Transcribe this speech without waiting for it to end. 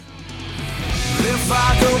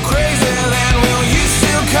I go crazy, then will you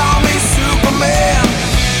still call me Superman?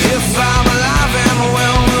 If I'm alive and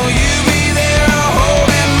well, will you be there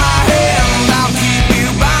holding my hand? I'll keep you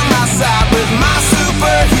by my side with my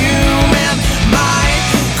superhuman might,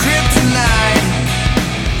 kryptonite.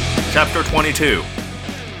 Chapter 22.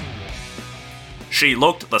 She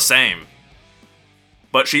looked the same.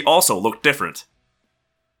 But she also looked different.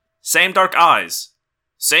 Same dark eyes,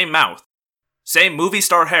 same mouth, same movie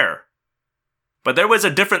star hair. But there was a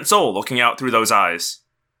different soul looking out through those eyes.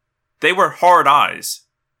 They were hard eyes.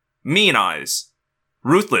 Mean eyes.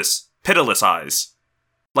 Ruthless, pitiless eyes.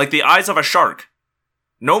 Like the eyes of a shark.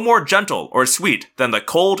 No more gentle or sweet than the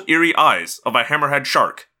cold, eerie eyes of a hammerhead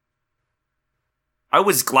shark. I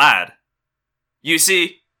was glad. You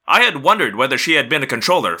see, I had wondered whether she had been a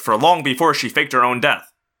controller for long before she faked her own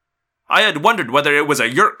death. I had wondered whether it was a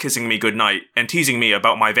Yeerk kissing me goodnight and teasing me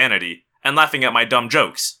about my vanity and laughing at my dumb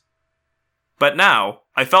jokes. But now,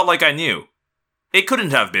 I felt like I knew. It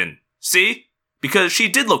couldn't have been, see? Because she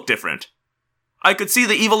did look different. I could see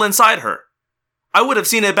the evil inside her. I would have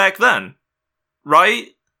seen it back then. Right?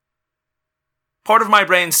 Part of my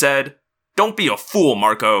brain said, "Don't be a fool,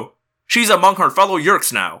 Marco. She's among her fellow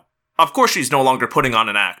Yeerks now. Of course she's no longer putting on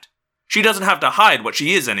an act. She doesn't have to hide what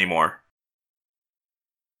she is anymore."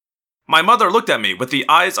 My mother looked at me with the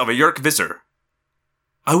eyes of a Yeerk visor.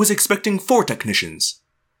 "I was expecting 4 technicians.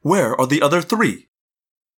 Where are the other 3?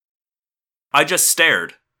 I just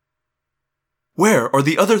stared. Where are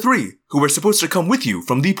the other 3 who were supposed to come with you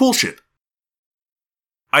from the pool ship?"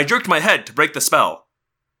 I jerked my head to break the spell.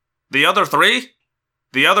 The other 3?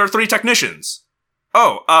 The other 3 technicians.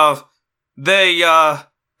 Oh, they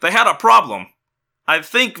had a problem. I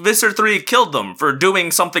think Visser 3 killed them for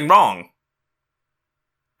doing something wrong.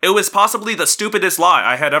 It was possibly the stupidest lie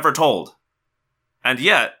I had ever told. And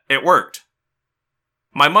yet, it worked.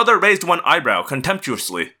 My mother raised one eyebrow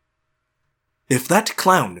contemptuously. "If that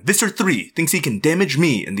clown, Visser 3, thinks he can damage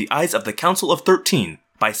me in the eyes of the Council of 13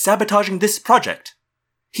 by sabotaging this project,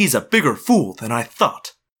 he's a bigger fool than I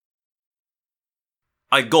thought."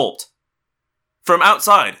 I gulped. From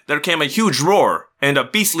outside, there came a huge roar and a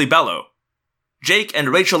beastly bellow. Jake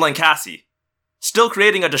and Rachel and Cassie, still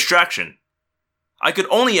creating a distraction. I could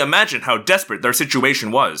only imagine how desperate their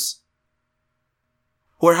situation was.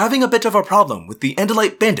 "We're having a bit of a problem with the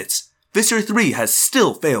Andalite bandits Visser 3 has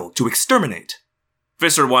still failed to exterminate,"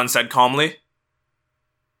 Visser 1 said calmly.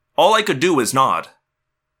 All I could do was nod.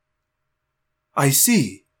 "I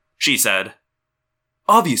see," she said.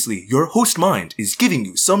 "Obviously, your host mind is giving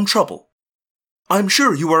you some trouble. I'm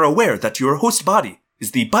sure you are aware that your host body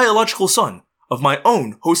is the biological son of my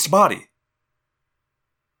own host body."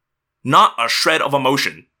 Not a shred of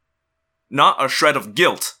emotion. Not a shred of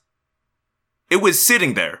guilt. It was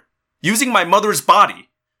sitting there, using my mother's body,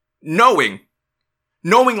 knowing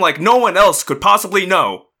like no one else could possibly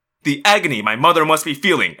know, the agony my mother must be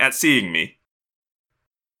feeling at seeing me.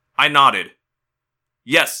 I nodded.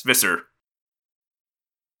 "Yes, Visser."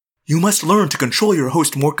 "You must learn to control your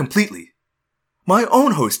host more completely. My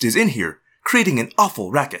own host is in here, creating an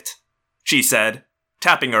awful racket," she said,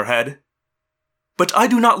 tapping her head. "But I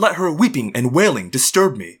do not let her weeping and wailing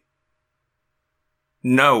disturb me."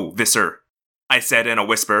 "No, Visser," I said in a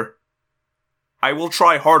whisper. "I will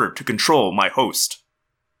try harder to control my host."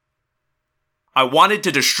 I wanted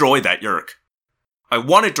to destroy that Yeerk. I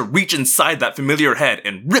wanted to reach inside that familiar head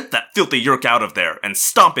and rip that filthy Yeerk out of there and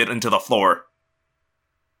stomp it into the floor.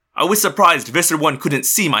 I was surprised Visser 1 couldn't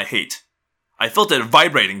see my hate. I felt it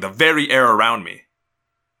vibrating the very air around me.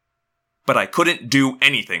 But I couldn't do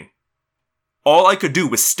anything. All I could do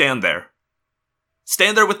was stand there.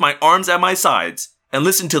 Stand there with my arms at my sides and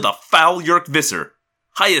listen to the foul Yeerk Visser,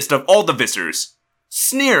 highest of all the Vissers,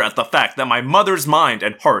 sneer at the fact that my mother's mind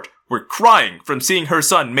and heart were crying from seeing her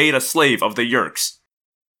son made a slave of the Yeerks.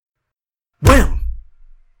 Wham!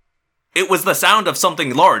 It was the sound of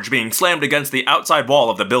something large being slammed against the outside wall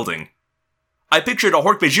of the building. I pictured a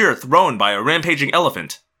Hork-Bajir thrown by a rampaging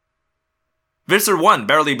elephant. Visser 1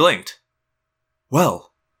 barely blinked.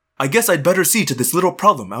 "Well, I guess I'd better see to this little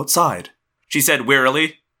problem outside," she said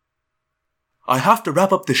wearily. "I have to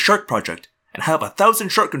wrap up this shark project and have 1,000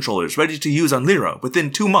 shark controllers ready to use on Lyra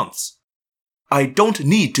within 2 months. I don't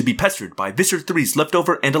need to be pestered by Visser 3's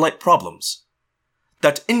leftover Andalite problems.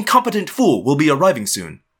 That incompetent fool will be arriving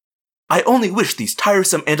soon. I only wish these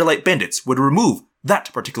tiresome Andalite bandits would remove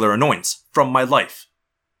that particular annoyance from my life."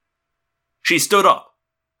 She stood up.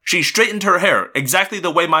 She straightened her hair exactly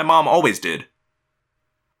the way my mom always did.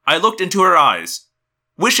 I looked into her eyes,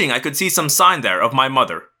 wishing I could see some sign there of my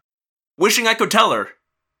mother. Wishing I could tell her,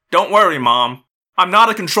 "Don't worry, Mom. I'm not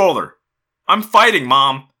a controller. I'm fighting,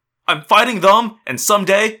 Mom. I'm fighting them, and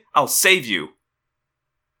someday I'll save you.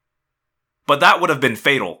 But that would have been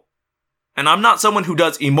fatal. And I'm not someone who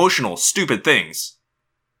does emotional, stupid things.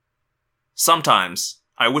 Sometimes,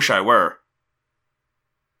 I wish I were.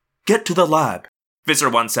 Get to the lab, Visser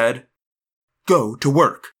 1 said. Go to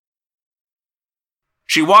work.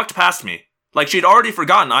 She walked past me, like she'd already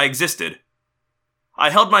forgotten I existed. I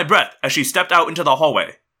held my breath as she stepped out into the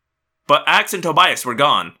hallway, but Axe and Tobias were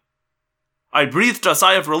gone. I breathed a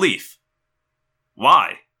sigh of relief.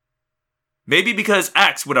 Why? Maybe because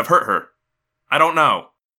Axe would have hurt her. I don't know.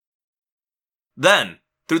 Then,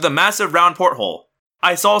 through the massive round porthole,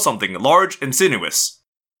 I saw something large and sinuous.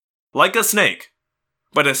 Like a snake,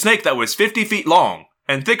 but a snake that was 50 feet long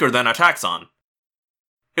and thicker than a taxon.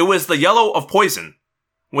 It was the yellow of poison,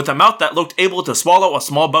 with a mouth that looked able to swallow a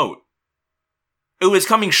small boat. It was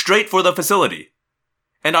coming straight for the facility,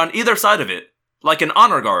 and on either side of it, like an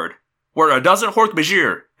honor guard, were a dozen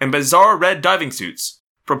Hork-Bajir in bizarre red diving suits,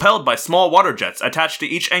 propelled by small water jets attached to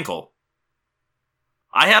each ankle.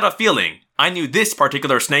 I had a feeling I knew this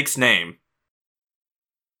particular snake's name.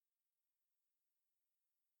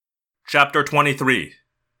 Chapter 23.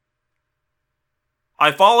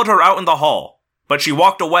 I followed her out in the hall, but she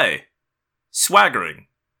walked away, swaggering,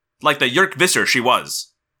 like the Yeerk Visser she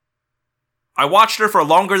was. I watched her for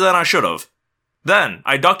longer than I should have. Then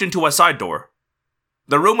I ducked into a side door.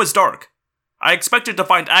 The room was dark. I expected to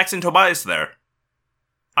find Axe and Tobias there.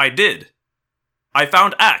 I did. I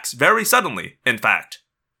found Axe very suddenly, in fact.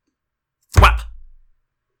 Thwap!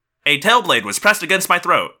 A tail blade was pressed against my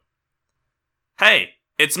throat. Hey,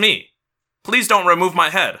 it's me. Please don't remove my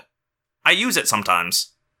head. I use it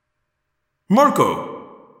sometimes. Marco!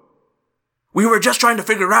 We were just trying to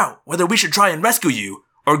figure out whether we should try and rescue you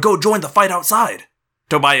or go join the fight outside,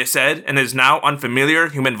 Tobias said in his now unfamiliar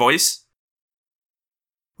human voice.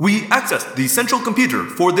 We accessed the central computer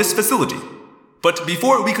for this facility, but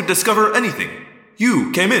before we could discover anything,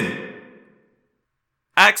 you came in.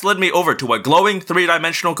 Axe led me over to a glowing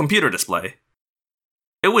three-dimensional computer display.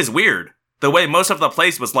 It was weird, the way most of the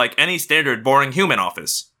place was like any standard boring human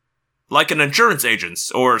office. Like an insurance agent's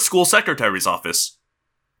or school secretary's office.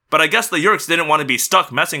 But I guess the Yeerks didn't want to be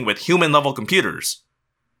stuck messing with human-level computers.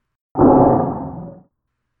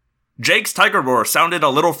 Jake's tiger roar sounded a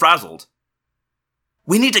little frazzled.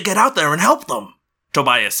 We need to get out there and help them,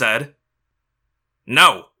 Tobias said.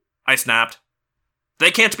 No, I snapped.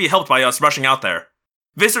 They can't be helped by us rushing out there.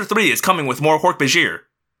 Visser 3 is coming with more Hork-Bajir.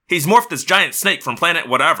 He's morphed this giant snake from planet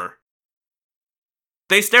whatever.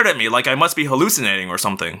 They stared at me like I must be hallucinating or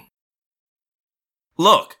something.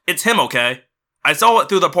 Look, it's him, okay? I saw it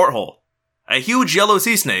through the porthole. A huge yellow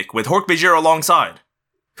sea snake with Hork-Bajir alongside.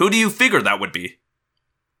 Who do you figure that would be?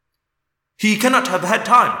 He cannot have had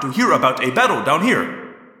time to hear about a battle down here,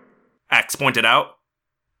 Axe pointed out.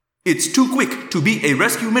 It's too quick to be a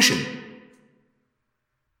rescue mission.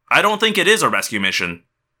 I don't think it is a rescue mission.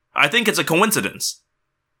 I think it's a coincidence.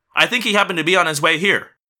 I think he happened to be on his way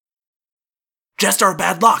here. Just our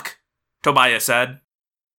bad luck, Tobias said.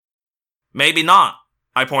 Maybe not,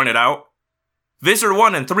 I pointed out. Visser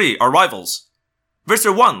 1 and 3 are rivals.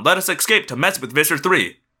 Visser 1 let us escape to mess with Visser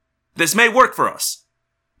 3. This may work for us.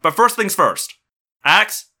 But first things first.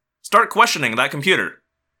 Axe, start questioning that computer.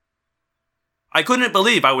 I couldn't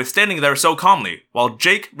believe I was standing there so calmly while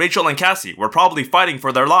Jake, Rachel, and Cassie were probably fighting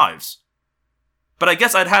for their lives. But I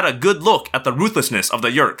guess I'd had a good look at the ruthlessness of the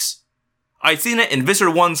Yeerks. I'd seen it in Visser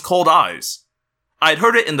 1's cold eyes. I'd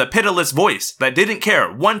heard it in the pitiless voice that didn't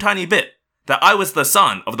care one tiny bit that I was the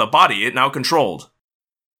son of the body it now controlled.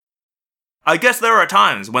 I guess there are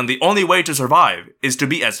times when the only way to survive is to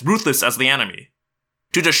be as ruthless as the enemy.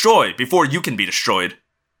 To destroy before you can be destroyed.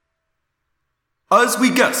 As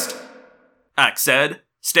we guessed, Axe said,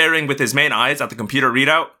 staring with his main eyes at the computer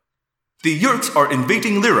readout. The Yeerks are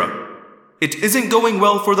invading Lyra. It isn't going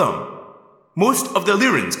well for them. Most of the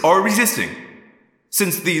Lyrans are resisting.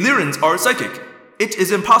 Since the Lyrans are psychic, it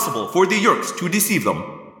is impossible for the Yeerks to deceive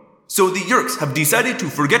them. So the Yeerks have decided to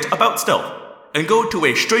forget about stealth and go to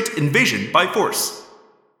a straight invasion by force.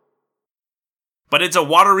 But it's a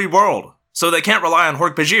watery world, so they can't rely on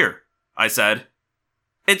Hork-Bajir, I said.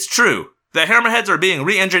 It's true, the Hammerheads are being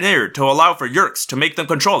re-engineered to allow for Yeerks to make them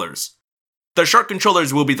controllers. The shark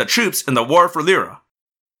controllers will be the troops in the war for Lyra.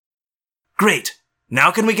 Great,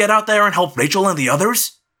 now can we get out there and help Rachel and the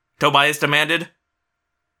others? Tobias demanded.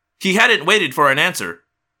 He hadn't waited for an answer.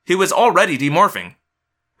 He was already demorphing.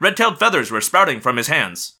 Red-tailed feathers were sprouting from his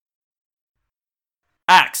hands.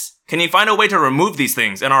 Axe, can you find a way to remove these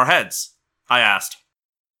things in our heads? I asked.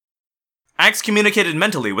 Axe communicated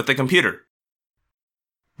mentally with the computer.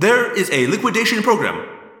 There is a liquidation program,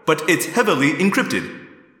 but it's heavily encrypted.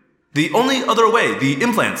 The only other way the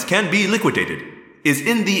implants can be liquidated is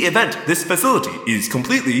in the event this facility is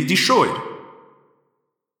completely destroyed.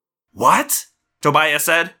 What? Tobias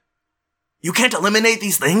said. You can't eliminate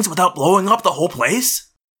these things without blowing up the whole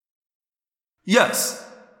place? Yes.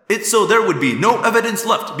 It's so there would be no evidence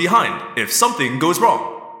left behind if something goes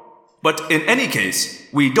wrong. But in any case,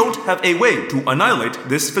 we don't have a way to annihilate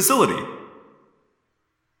this facility.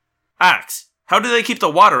 Axe, how do they keep the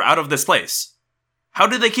water out of this place? How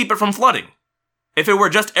do they keep it from flooding? If it were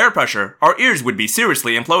just air pressure, our ears would be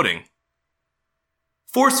seriously imploding.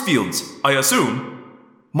 Force fields, I assume,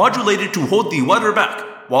 modulated to hold the water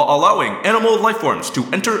back while allowing animal lifeforms to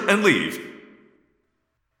enter and leave.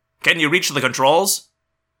 Can you reach the controls?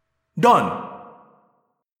 Done.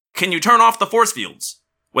 Can you turn off the force fields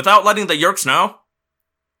without letting the Yeerks know?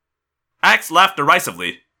 Axe laughed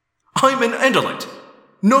derisively. I'm an Andalite.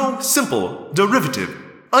 No simple, derivative,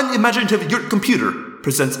 unimaginative Yeerk computer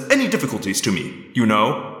presents any difficulties to me, you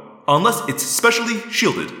know, unless it's specially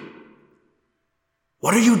shielded.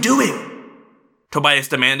 What are you doing? Tobias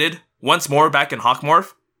demanded, once more back in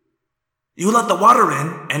Hawkmorph. You let the water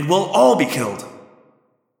in, and we'll all be killed.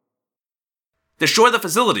 Destroy the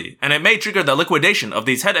facility, and it may trigger the liquidation of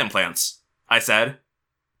these head implants, I said.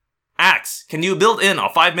 Axe, can you build in a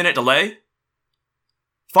 5-minute delay?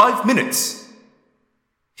 5 minutes.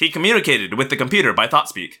 He communicated with the computer by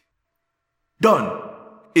ThoughtSpeak. Done.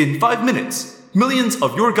 In 5 minutes, millions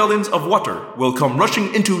of your gallons of water will come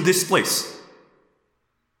rushing into this place.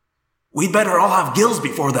 We'd better all have gills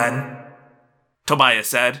before then, Tobias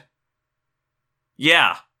said.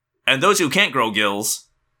 Yeah, and those who can't grow gills,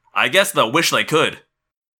 I guess they'll wish they could.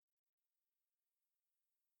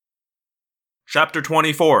 Chapter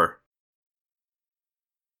 24.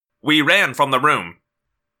 We ran from the room.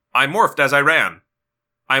 I morphed as I ran.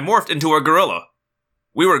 I morphed into a gorilla.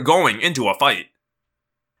 We were going into a fight.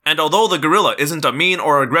 And although the gorilla isn't a mean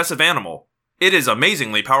or aggressive animal, it is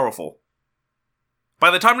amazingly powerful. By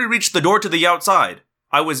the time we reached the door to the outside,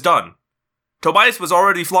 I was done. Tobias was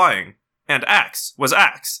already flying, and Axe was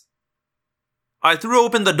Axe. I threw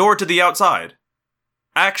open the door to the outside.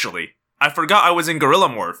 Actually, I forgot I was in gorilla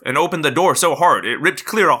morph and opened the door so hard it ripped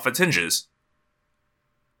clear off its hinges.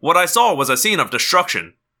 What I saw was a scene of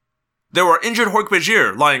destruction. There were injured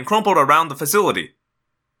Hork-Bajir lying crumpled around the facility.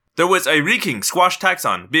 There was a reeking squash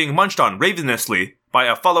taxon being munched on ravenously by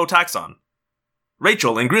a fellow taxon.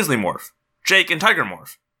 Rachel in Grizzly Morph, Jake in Tiger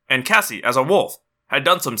Morph, and Cassie as a wolf had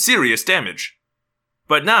done some serious damage.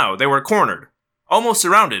 But now they were cornered, almost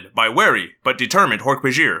surrounded by wary but determined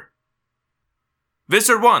Hork-Bajir.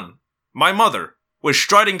 Visser 1, my mother, was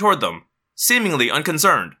striding toward them, seemingly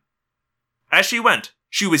unconcerned. As she went,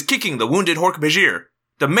 she was kicking the wounded Hork-Bajir,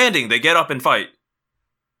 demanding they get up and fight.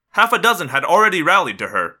 Half a dozen had already rallied to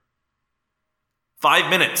her. 5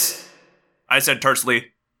 minutes, I said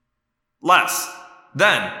tersely. Less.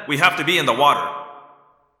 Then we have to be in the water.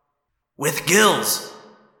 With gills,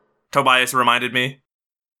 Tobias reminded me.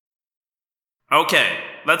 Okay,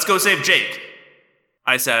 let's go save Jake,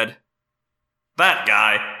 I said. That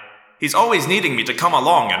guy. He's always needing me to come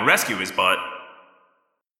along and rescue his butt.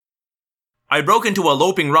 I broke into a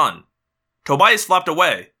loping run. Tobias flopped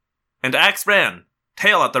away, and Axe ran,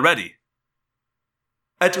 tail at the ready.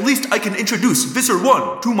 At least I can introduce Visser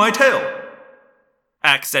 1 to my tail,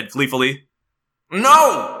 Axe said gleefully.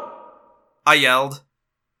 No! I yelled.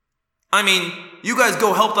 I mean, you guys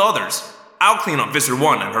go help the others. I'll clean up Visser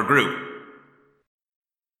 1 and her group.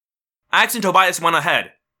 Axe and Tobias went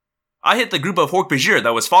ahead. I hit the group of Hork-Bajir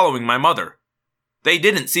that was following my mother. They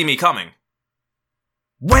didn't see me coming.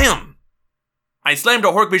 Wham! I slammed a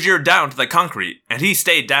Hork-Bajir down to the concrete, and he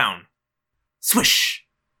stayed down. Swish!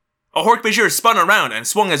 A Hork-Bajir spun around and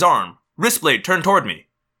swung his arm, wrist blade turned toward me.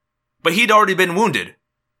 But he'd already been wounded.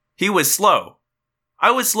 He was slow. I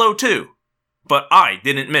was slow too, but I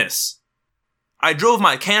didn't miss. I drove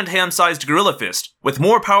my canned ham-sized gorilla fist with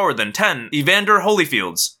more power than 10 Evander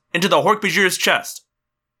Holyfields into the Hork-Bajir's chest.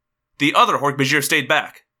 The other Hork-Bajir stayed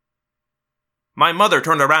back. My mother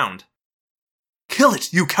turned around. Kill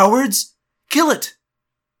it, you cowards! Kill it!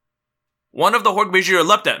 One of the Hork-Bajir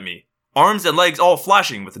leapt at me, arms and legs all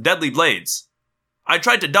flashing with deadly blades. I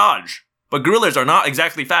tried to dodge, but gorillas are not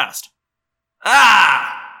exactly fast.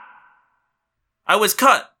 Ah! I was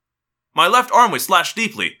cut. My left arm was slashed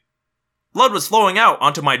deeply. Blood was flowing out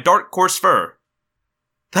onto my dark, coarse fur.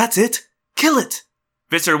 That's it! Kill it!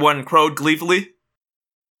 Visser 1 crowed gleefully.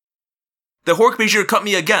 The Hork-Bajir cut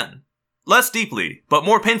me again, less deeply, but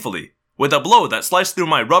more painfully, with a blow that sliced through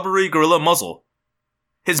my rubbery gorilla muzzle.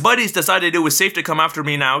 His buddies decided it was safe to come after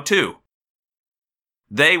me now, too.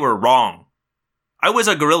 They were wrong. I was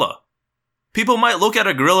a gorilla. People might look at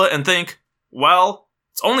a gorilla and think, well,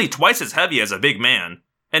 it's only twice as heavy as a big man,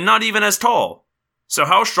 and not even as tall. So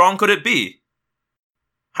how strong could it be?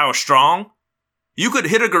 How strong? You could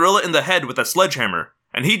hit a gorilla in the head with a sledgehammer,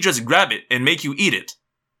 and he'd just grab it and make you eat it.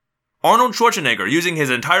 Arnold Schwarzenegger, using his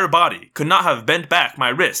entire body, could not have bent back my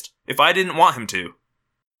wrist if I didn't want him to.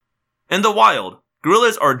 In the wild,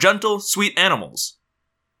 gorillas are gentle, sweet animals.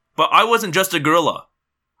 But I wasn't just a gorilla.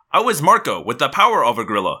 I was Marco with the power of a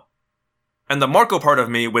gorilla. And the Marco part of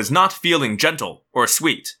me was not feeling gentle or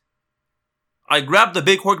sweet. I grabbed the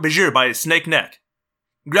big Hork-Bajir by his snake neck,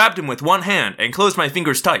 grabbed him with one hand and closed my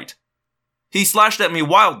fingers tight. He slashed at me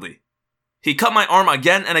wildly. He cut my arm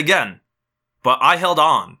again and again, but I held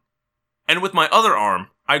on. And with my other arm,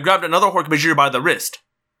 I grabbed another Hork-Bajir by the wrist.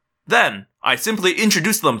 Then, I simply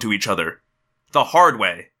introduced them to each other. The hard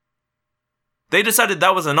way. They decided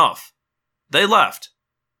that was enough. They left.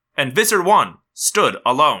 And Visser 1 stood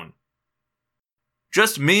alone.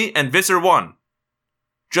 Just me and Visser 1.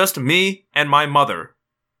 Just me and my mother.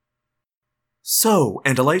 So,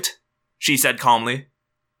 Andalite, she said calmly,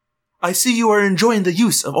 I see you are enjoying the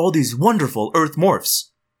use of all these wonderful Earth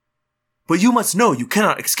morphs. But you must know you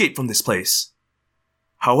cannot escape from this place.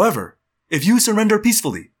 However, if you surrender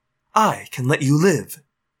peacefully, I can let you live.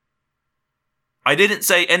 I didn't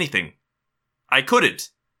say anything. I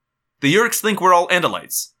couldn't. The Yeerks think we're all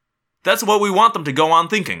Andalites. That's what we want them to go on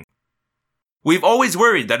thinking. We've always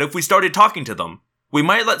worried that if we started talking to them, we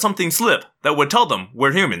might let something slip that would tell them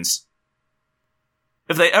we're humans.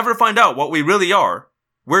 If they ever find out what we really are,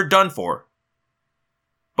 we're done for.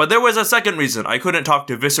 But there was a second reason I couldn't talk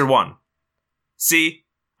to Visser 1. See,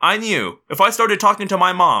 I knew if I started talking to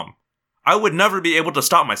my mom, I would never be able to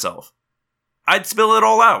stop myself. I'd spill it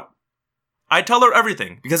all out. I'd tell her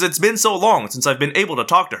everything because it's been so long since I've been able to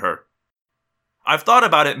talk to her. I've thought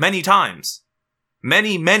about it many times.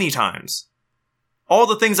 Many times. All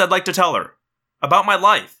the things I'd like to tell her. About my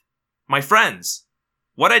life. My friends.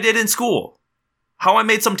 What I did in school. How I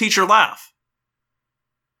made some teacher laugh.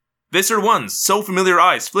 Visser 1's so familiar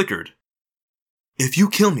eyes flickered. If you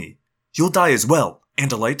kill me, you'll die as well,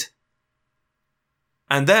 Andalite.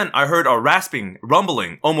 And then I heard a rasping,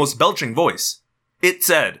 rumbling, almost belching voice. It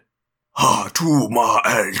said, Ha-tu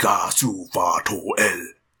ma-el-ga-su-fa-to-el.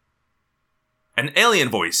 An alien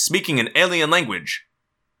voice speaking an alien language.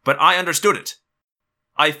 But I understood it.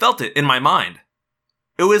 I felt it in my mind.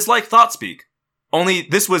 It was like thought speak, only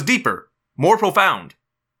this was deeper, more profound.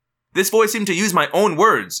 This voice seemed to use my own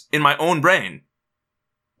words in my own brain.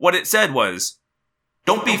 What it said was,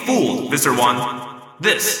 "Don't be fooled, Visser 1.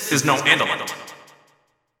 This is no Andalite."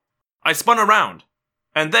 I spun around,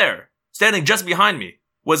 and there, standing just behind me,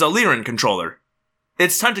 was a Lyran controller,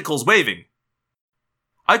 its tentacles waving.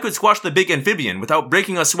 I could squash the big amphibian without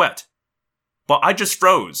breaking a sweat. But I just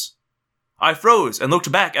froze. I froze and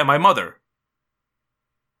looked back at my mother.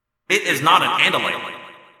 "It is not an Andalite,"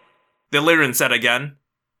 the Lyran said again.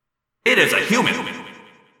 "It is a human."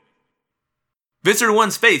 Visser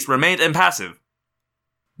 1's face remained impassive.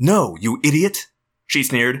 No, you idiot, she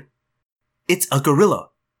sneered. It's a gorilla.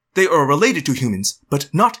 They are related to humans,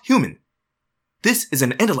 but not human. This is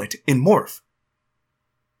an Andalite in morph.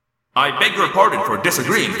 I beg your pardon for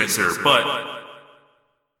disagreeing, Visser, but...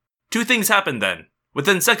 Two things happened then,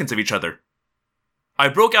 within seconds of each other. I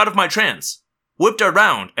broke out of my trance, whipped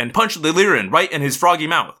around, and punched the Lyran right in his froggy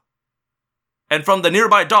mouth. And from the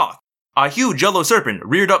nearby dock, a huge yellow serpent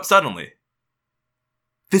reared up suddenly.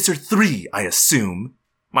 Visser 3, I assume,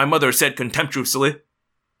 my mother said contemptuously.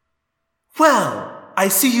 Well, I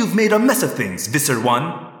see you've made a mess of things, Visser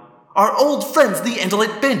 1. Our old friends, the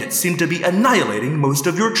Andalite bandits, seem to be annihilating most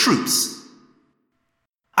of your troops.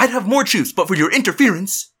 I'd have more troops but for your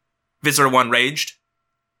interference, Visser 1 raged.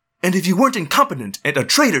 And if you weren't incompetent and a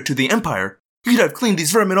traitor to the Empire, you'd have cleaned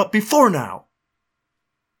these vermin up before now.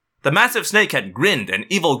 The massive snakehead grinned an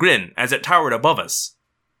evil grin as it towered above us.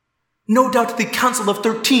 No doubt the Council of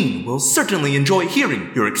 13 will certainly enjoy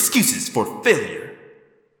hearing your excuses for failure.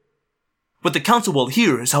 What the Council will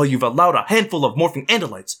hear is how you've allowed a handful of morphing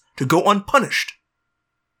Andalites to go unpunished.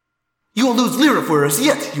 You'll lose Lyra for us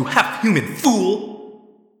yet, you half-human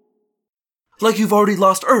fool! Like you've already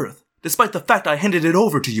lost Earth, despite the fact I handed it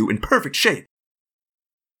over to you in perfect shape.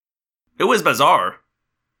 It was bizarre.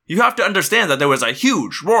 You have to understand that there was a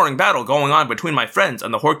huge, roaring battle going on between my friends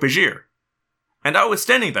and the Hork-Bajir. And I was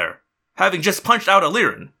standing there, having just punched out a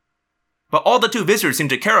Lyran. But all the two Vissers seemed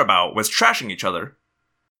to care about was trashing each other.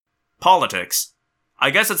 Politics. I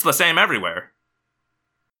guess it's the same everywhere.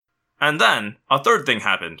 And then, a third thing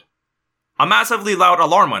happened. A massively loud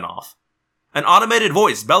alarm went off. An automated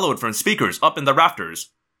voice bellowed from speakers up in the rafters.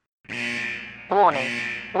 Warning,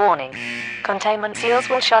 warning. Containment seals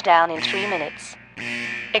will shut down in 3 minutes.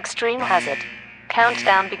 Extreme hazard.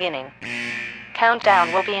 Countdown beginning.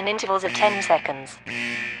 Countdown will be in intervals of 10 seconds.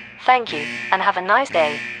 Thank you, and have a nice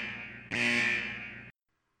day.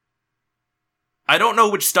 I don't know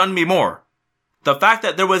which stunned me more. The fact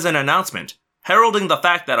that there was an announcement heralding the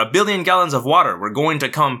fact that 1 billion gallons of water were going to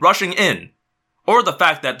come rushing in, or the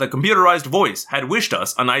fact that the computerized voice had wished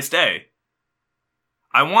us a nice day.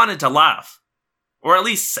 I wanted to laugh, or at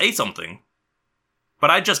least say something,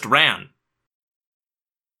 but I just ran.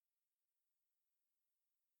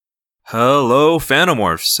 Hello,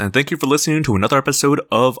 Phanomorphs, and thank you for listening to another episode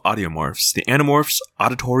of Audiomorphs, the Animorphs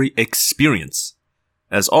auditory experience.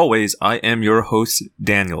 As always, I am your host,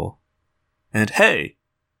 Daniel. And hey,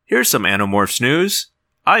 here's some Animorphs news.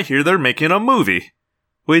 I hear they're making a movie,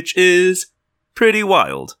 which is pretty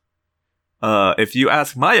wild. If you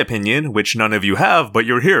ask my opinion, which none of you have, but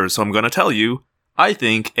you're here, so I'm gonna tell you, I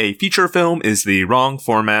think a feature film is the wrong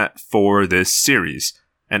format for this series.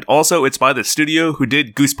 And also, it's by the studio who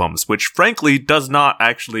did Goosebumps, which frankly does not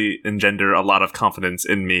actually engender a lot of confidence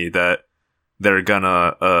in me that they're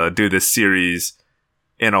gonna do this series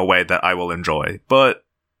in a way that I will enjoy. But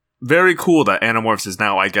very cool that Animorphs is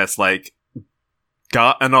now, I guess, like,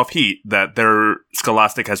 got enough heat that their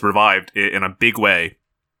Scholastic has revived it in a big way.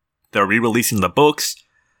 They're re-releasing the books,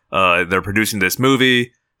 they're producing this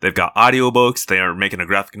movie, they've got audiobooks, they are making a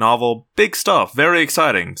graphic novel, big stuff, very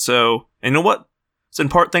exciting. So, you know what? It's in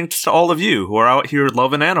part thanks to all of you who are out here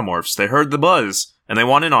loving Animorphs. They heard the buzz, and they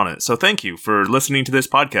want in on it. So thank you for listening to this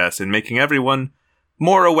podcast and making everyone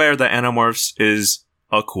more aware that Animorphs is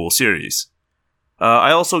a cool series.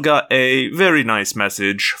 I also got a very nice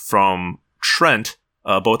message from Trent,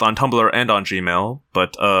 both on Tumblr and on Gmail,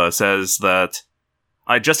 but says that,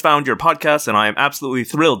 I just found your podcast and I am absolutely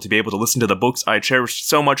thrilled to be able to listen to the books I cherished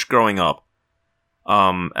so much growing up.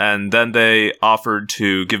 And then they offered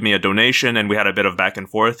to give me a donation, and we had a bit of back and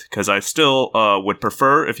forth, because I still would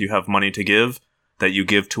prefer, if you have money to give, that you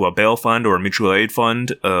give to a bail fund or a mutual aid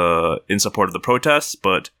fund in support of the protests,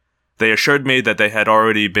 but they assured me that they had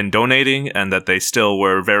already been donating, and that they still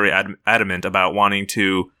were very adamant about wanting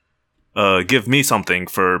to give me something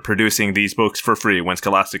for producing these books for free when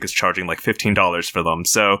Scholastic is charging like $15 for them.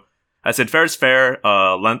 So I said, fair's fair,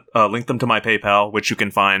 link them to my PayPal, which you can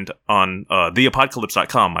find on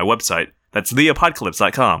theapocalypse.com, my website. That's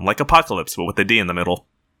theapocalypse.com, like apocalypse, but with a D in the middle.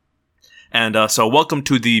 And so welcome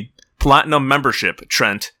to the Platinum membership,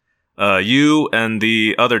 Trent. You and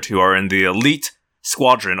the other two are in the elite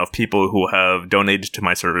squadron of people who have donated to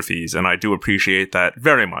my server fees, and I do appreciate that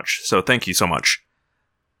very much, so thank you so much.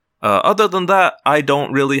 Other than that, I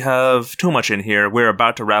don't really have too much in here. We're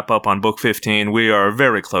about to wrap up on book 15. We are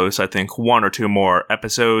very close, I think 1 or 2 more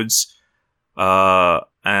episodes.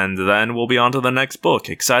 And then we'll be on to the next book.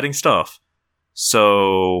 Exciting stuff.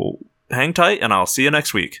 So, hang tight and I'll see you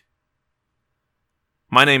next week.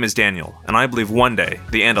 My name is Daniel, and I believe one day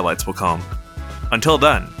the Andalites will come. Until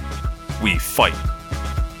then, we fight.